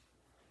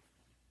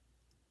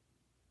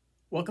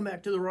Welcome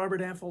back to the Robert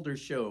Affolter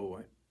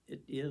Show.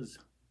 It is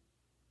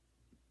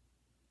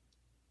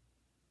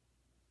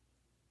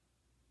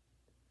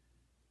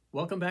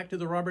Welcome back to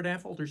the Robert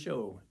Affolter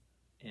Show.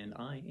 And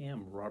I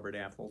am Robert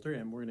Affolter,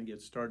 and we're going to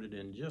get started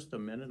in just a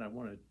minute. I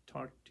want to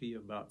talk to you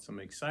about some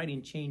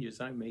exciting changes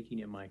I'm making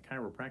in my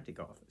chiropractic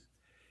office.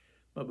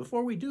 But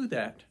before we do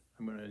that,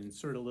 I'm going to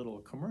insert a little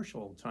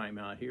commercial time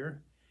out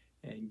here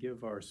and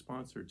give our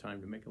sponsor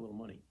time to make a little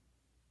money.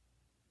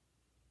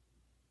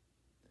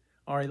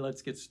 All right,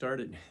 let's get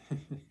started.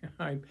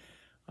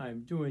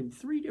 I'm doing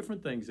 3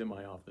 different things in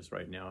my office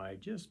right now. I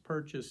just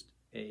purchased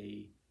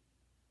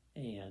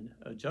an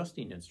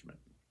adjusting instrument,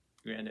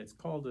 and it's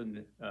called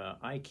an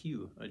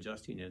IQ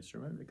adjusting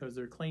instrument because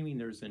they're claiming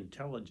there's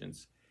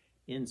intelligence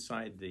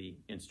inside the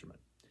instrument.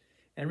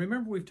 And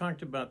remember, we've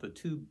talked about the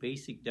 2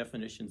 basic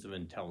definitions of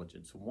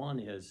intelligence. One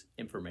is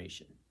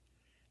information,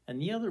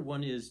 and the other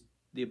one is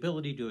the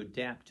ability to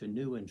adapt to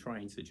new and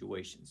trying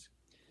situations.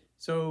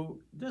 So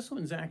this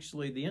one's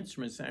actually, the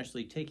instrument's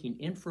actually taking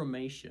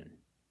information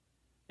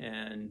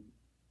and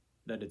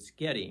that it's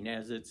getting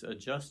as it's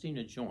adjusting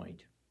a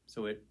joint.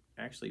 So it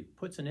actually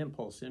puts an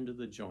impulse into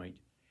the joint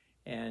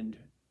and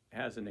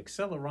has an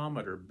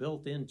accelerometer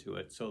built into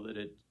it so that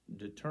it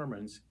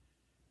determines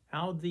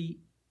how the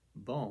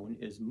bone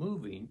is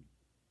moving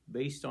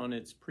based on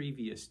its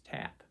previous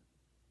tap.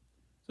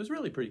 So it's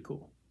really pretty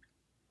cool.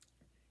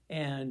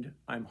 And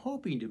I'm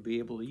hoping to be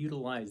able to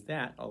utilize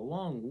that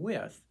along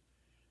with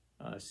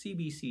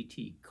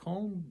CBCT,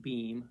 cone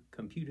beam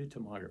computed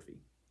tomography.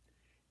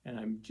 And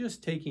I'm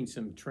just taking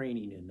some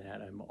training in that.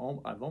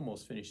 I've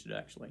almost finished it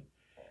actually.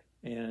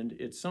 And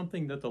it's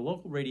something that the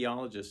local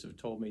radiologists have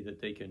told me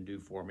that they can do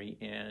for me,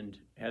 and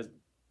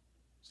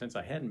since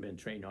I hadn't been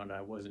trained on it,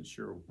 I wasn't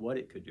sure what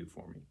it could do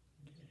for me.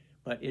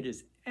 But it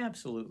is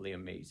absolutely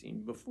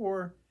amazing.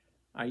 Before,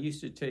 I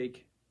used to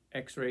take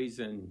x-rays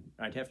and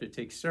I'd have to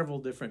take several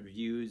different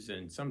views,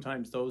 and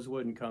sometimes those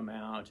wouldn't come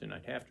out and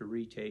I'd have to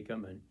retake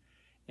them.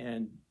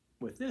 And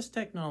with this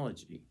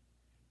technology,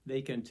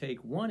 they can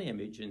take one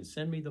image and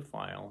send me the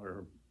file,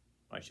 or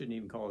I shouldn't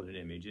even call it an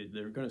image.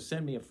 They're going to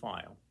send me a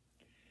file.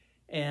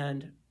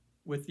 And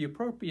with the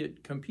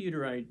appropriate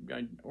computer, I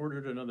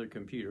ordered another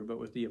computer, but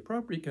with the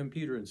appropriate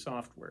computer and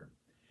software,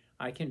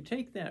 I can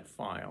take that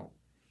file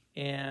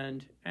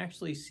and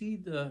actually see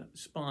the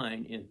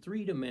spine in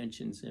 3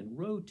 dimensions and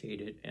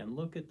rotate it and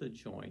look at the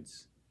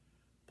joints.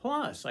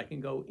 Plus, I can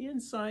go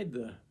inside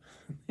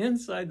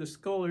the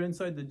skull or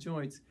inside the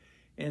joints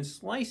and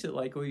slice it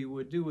like we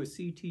would do with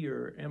CT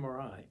or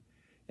MRI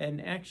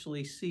and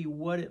actually see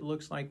what it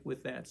looks like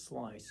with that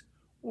slice.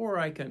 Or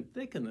I can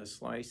thicken the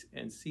slice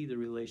and see the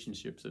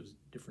relationships of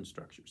different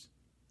structures.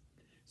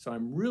 So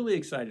I'm really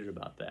excited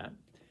about that.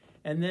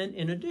 And then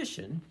in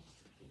addition,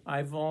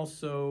 I've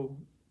also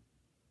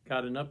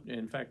got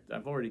in fact,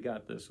 I've already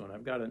got this one.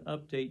 I've got an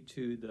update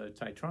to the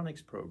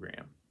Titronics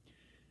program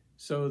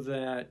so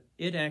that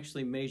it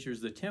actually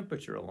measures the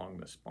temperature along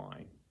the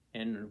spine.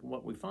 And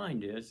what we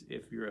find is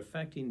if you're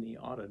affecting the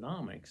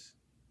autonomics,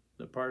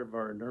 the part of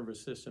our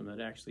nervous system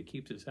that actually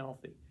keeps us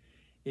healthy,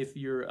 if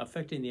you're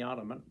affecting the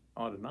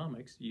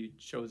autonomics, it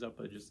shows up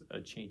just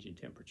a change in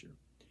temperature.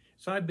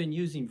 So I've been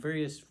using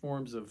various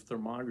forms of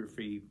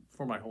thermography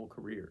for my whole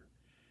career.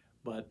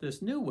 But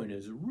this new one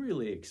is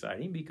really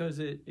exciting because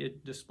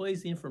it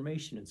displays the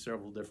information in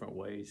several different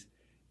ways,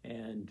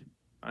 and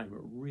I'm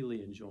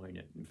really enjoying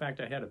it. In fact,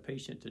 I had a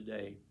patient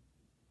today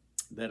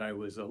that I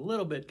was a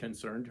little bit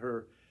concerned.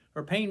 Her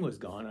pain was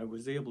gone. I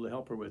was able to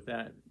help her with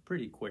that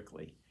pretty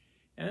quickly.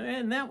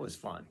 And that was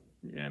fun.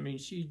 I mean,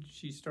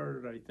 she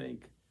started, I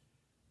think,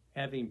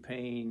 having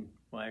pain.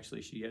 Well,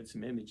 actually, she had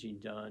some imaging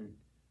done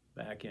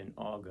back in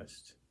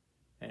August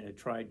and had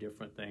tried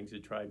different things.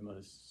 Had tried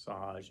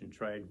massage and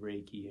tried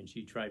Reiki, and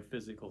she tried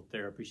physical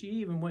therapy. She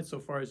even went so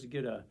far as to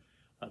get a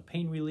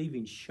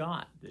pain-relieving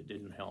shot that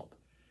didn't help.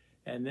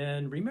 And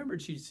then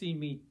remembered she'd seen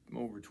me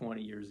over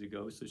 20 years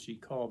ago, so she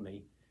called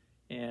me.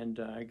 And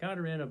I got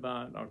her in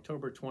about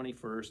October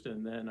 21st,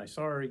 and then I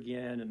saw her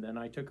again, and then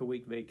I took a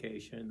week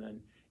vacation.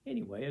 And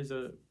anyway,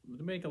 to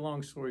make a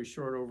long story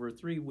short, over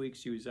 3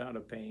 weeks she was out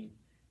of pain,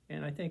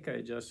 and I think I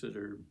adjusted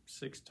her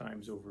 6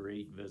 times over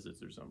 8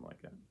 visits or something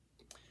like that.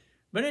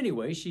 But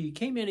anyway, she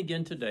came in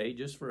again today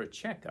just for a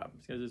checkup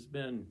because it's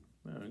been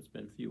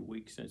a few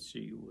weeks since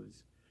she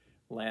was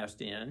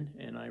last in,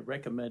 and I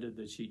recommended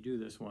that she do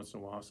this once in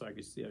a while so I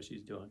could see how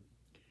she's doing.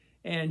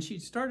 And she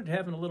started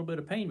having a little bit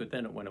of pain, but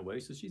then it went away.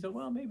 So she said,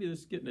 well, maybe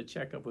getting a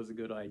checkup was a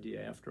good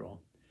idea after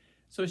all.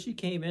 So she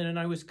came in, and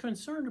I was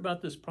concerned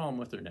about this problem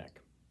with her neck.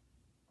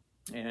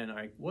 And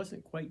I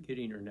wasn't quite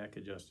getting her neck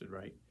adjusted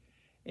right.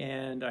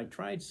 And I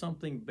tried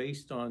something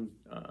based on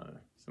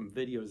some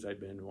videos I'd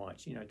been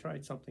watching. I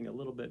tried something a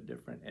little bit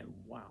different, and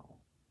wow,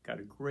 got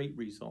a great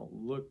result.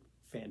 Looked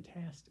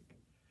fantastic.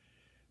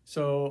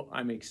 So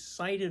I'm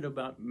excited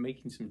about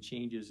making some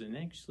changes, and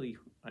actually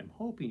I'm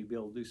hoping to be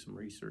able to do some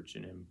research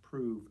and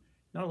improve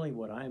not only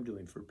what I'm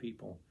doing for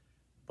people,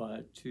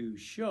 but to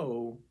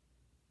show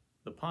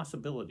the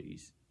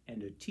possibilities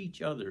and to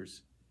teach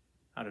others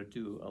how to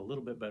do a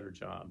little bit better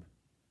job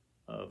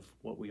of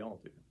what we all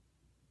do.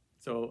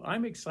 So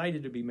I'm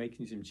excited to be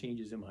making some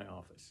changes in my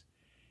office,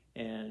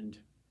 and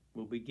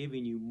we'll be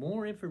giving you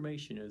more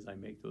information as I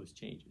make those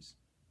changes.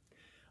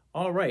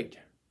 All right.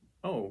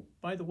 Oh,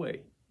 by the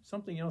way,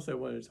 something else I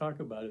wanted to talk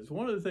about is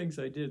one of the things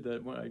I did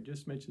that when I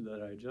just mentioned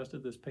that I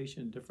adjusted this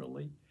patient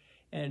differently,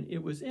 and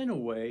it was in a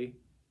way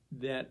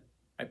that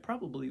I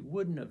probably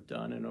wouldn't have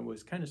done, and I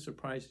was kind of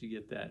surprised to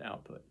get that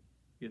output,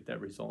 get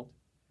that result.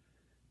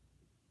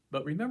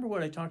 But remember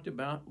what I talked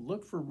about?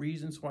 Look for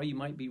reasons why you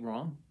might be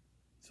wrong.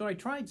 So I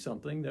tried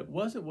something that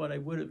wasn't what I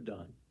would have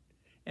done.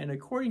 And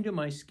according to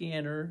my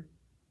scanner,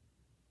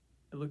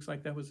 it looks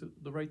like that was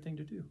the right thing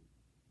to do.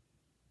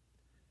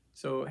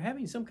 So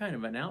having some kind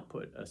of an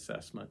output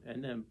assessment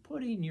and then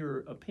putting your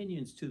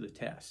opinions to the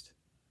test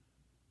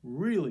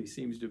really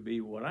seems to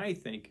be what I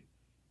think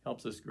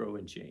helps us grow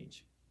and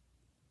change.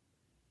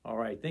 All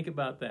right, think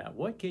about that.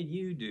 What can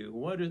you do?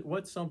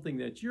 What's something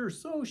that you're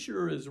so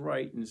sure is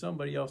right and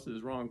somebody else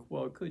is wrong?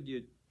 Well, could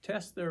you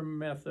test their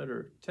method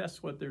or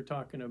test what they're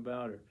talking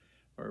about,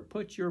 or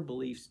put your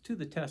beliefs to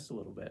the test a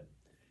little bit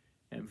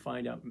and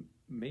find out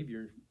maybe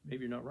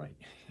you're not right.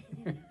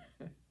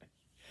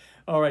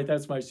 All right,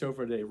 that's my show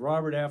for today.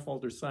 Robert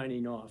Affolter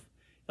signing off,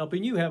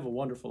 helping you have a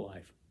wonderful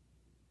life.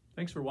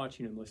 Thanks for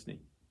watching and listening.